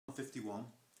51,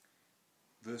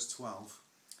 verse 12.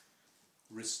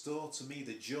 Restore to me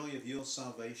the joy of your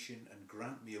salvation and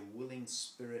grant me a willing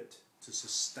spirit to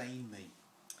sustain me.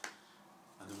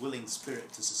 And the willing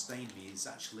spirit to sustain me is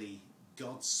actually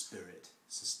God's spirit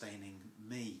sustaining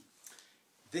me.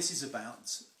 This is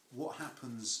about what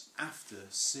happens after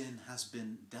sin has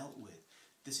been dealt with.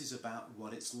 This is about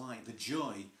what it's like, the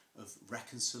joy of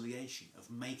reconciliation, of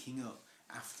making up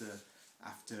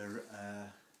after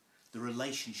the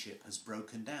relationship has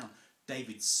broken down.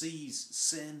 David sees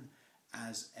sin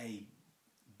as a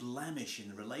blemish in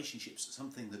the relationships,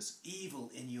 something that's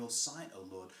evil in your sight, O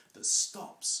Lord, that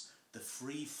stops the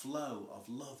free flow of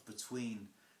love between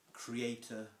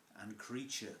creator and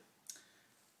creature.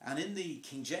 And in the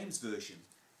King James Version,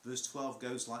 verse 12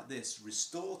 goes like this: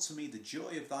 Restore to me the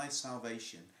joy of thy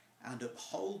salvation and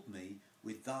uphold me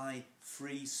with thy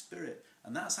free spirit.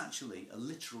 And that's actually a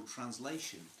literal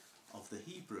translation of the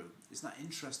Hebrew. Isn't that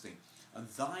interesting? And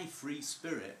thy free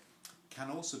spirit can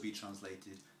also be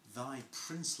translated thy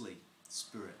princely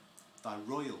spirit, thy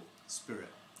royal spirit.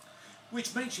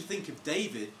 Which makes you think of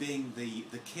David being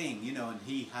the king, you know, and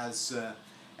he has a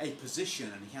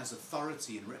position and he has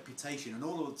authority and reputation, and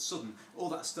all of a sudden all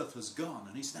that stuff has gone,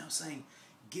 and he's now saying,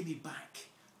 give me back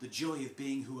the joy of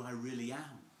being who I really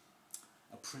am,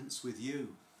 a prince with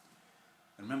you.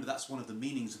 And remember, that's one of the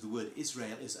meanings of the word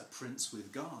Israel, is a prince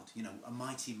with God, you know, a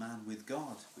mighty man with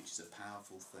God, which is a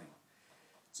powerful thing.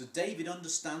 So David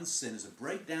understands sin as a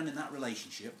breakdown in that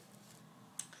relationship,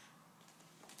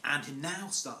 and he now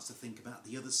starts to think about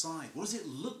the other side. What does it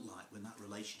look like when that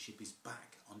relationship is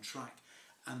back on track?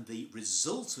 And the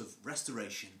result of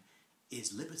restoration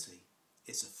is liberty.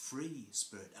 It's a free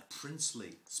spirit, a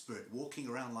princely spirit, walking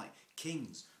around like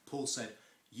kings. Paul said,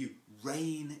 you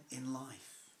reign in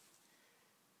life,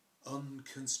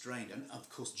 unconstrained. And of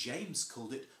course James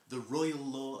called it the royal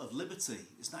law of liberty.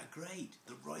 Isn't that great?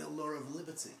 The royal law of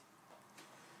liberty.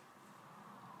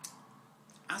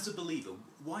 As a believer,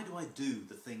 why do I do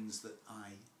the things that I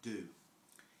do?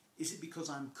 Is it because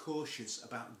I'm cautious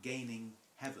about gaining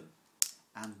heaven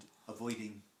and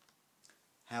avoiding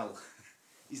hell?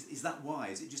 Is that why?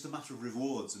 Is it just a matter of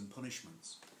rewards and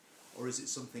punishments? Or is it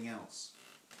something else?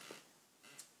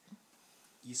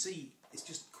 You see, it's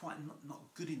just quite not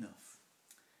good enough.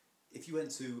 If you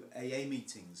went to AA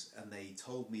meetings and they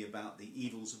told me about the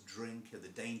evils of drink or the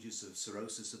dangers of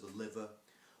cirrhosis of the liver,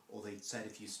 or they said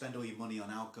if you spend all your money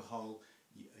on alcohol,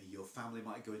 your family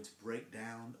might go into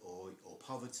breakdown or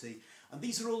poverty. And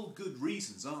these are all good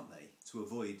reasons, aren't they, to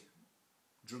avoid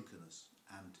drunkenness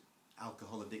and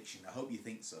alcohol addiction. I hope you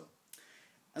think so.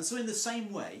 And so in the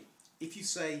same way, if you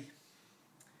say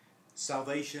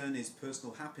salvation is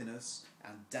personal happiness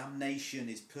and damnation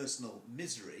is personal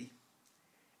misery,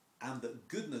 and that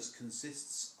goodness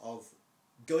consists of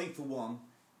going for one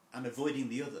and avoiding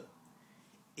the other,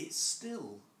 it's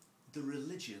still the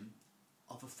religion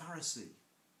of a Pharisee.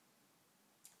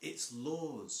 It's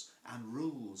laws and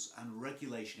rules and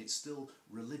regulation. It's still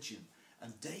religion.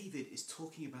 And David is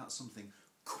talking about something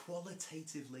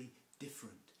qualitatively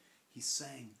different. He's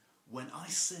saying, when I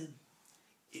sin,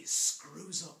 it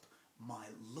screws up my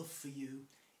love for you.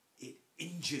 It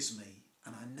injures me,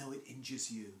 and I know it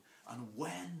injures you. And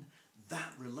when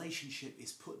that relationship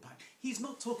is put back, he's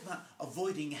not talking about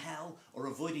avoiding hell or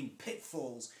avoiding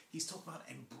pitfalls. He's talking about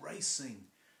embracing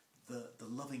the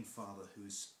loving Father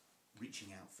who's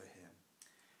reaching out for him.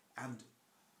 And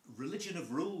religion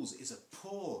of rules is a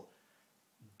poor,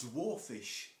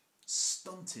 dwarfish,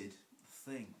 stunted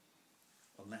thing,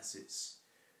 unless it's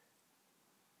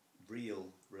real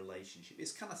relationship.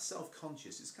 It's kind of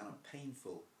self-conscious, it's kind of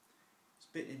painful, it's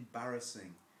a bit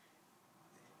embarrassing.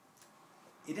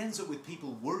 It ends up with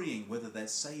people worrying whether they're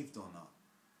saved or not,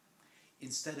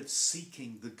 instead of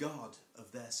seeking the God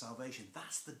of their salvation.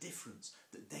 That's the difference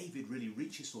that David really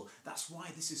reaches for. That's why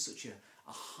this is such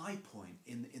a high point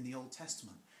in the Old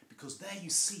Testament, because there you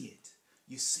see it.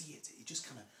 You see it. It just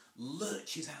kind of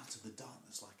lurches out of the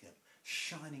darkness like a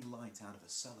shining light out of a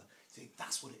cellar. You think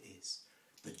that's what it is.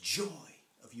 The joy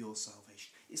of your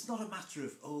salvation. It's not a matter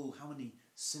of, oh, how many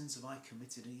sins have I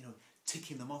committed, and, you know,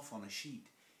 ticking them off on a sheet.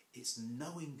 It's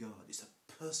knowing God. It's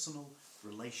a personal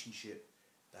relationship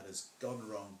that has gone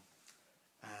wrong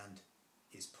and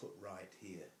is put right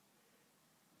here.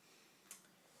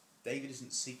 David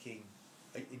isn't seeking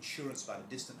insurance about a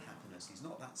distant happiness. He's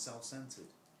not that self-centered.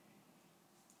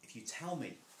 If you tell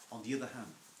me, on the other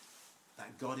hand,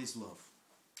 that God is love,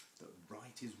 that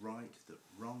right is right, that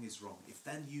wrong is wrong, if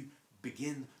then you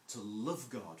begin to love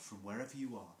God from wherever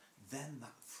you are, then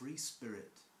that free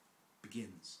spirit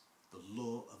begins. The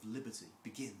law of liberty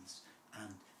begins,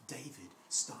 and David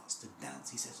starts to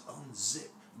dance. He says, unzip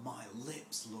my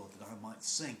lips, Lord, that I might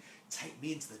sing. Take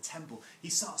me into the temple. He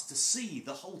starts to see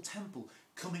the whole temple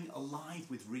coming alive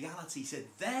with reality. He said,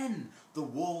 then the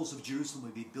walls of Jerusalem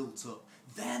will be built up.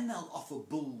 Then they'll offer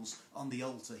bulls on the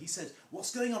altar. He says,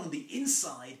 what's going on the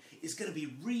inside is going to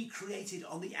be recreated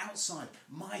on the outside.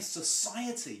 My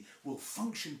society will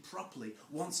function properly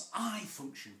once I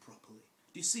function properly.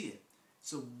 Do you see it?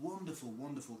 It's a wonderful,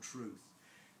 wonderful truth.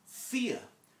 Fear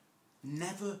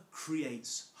never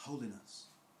creates holiness.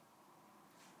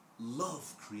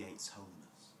 Love creates holiness.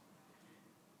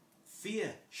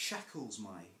 Fear shackles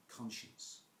my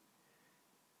conscience.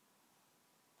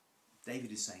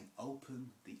 David is saying,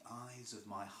 open the eyes of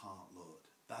my heart, Lord,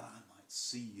 that I might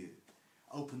see you.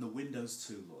 Open the windows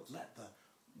too, Lord. Let the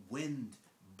wind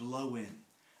blow in.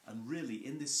 And really,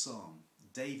 in this psalm,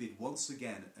 David, once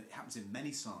again, it happens in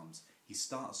many psalms, he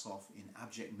starts off in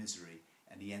abject misery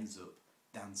and he ends up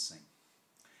dancing.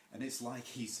 And it's like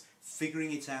he's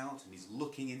figuring it out and he's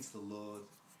looking into the Lord,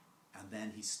 and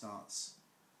then he starts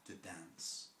to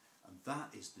dance. And that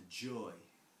is the joy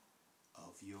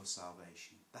of your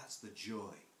salvation. That's the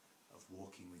joy of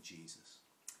walking with Jesus.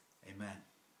 Amen.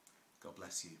 God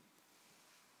bless you.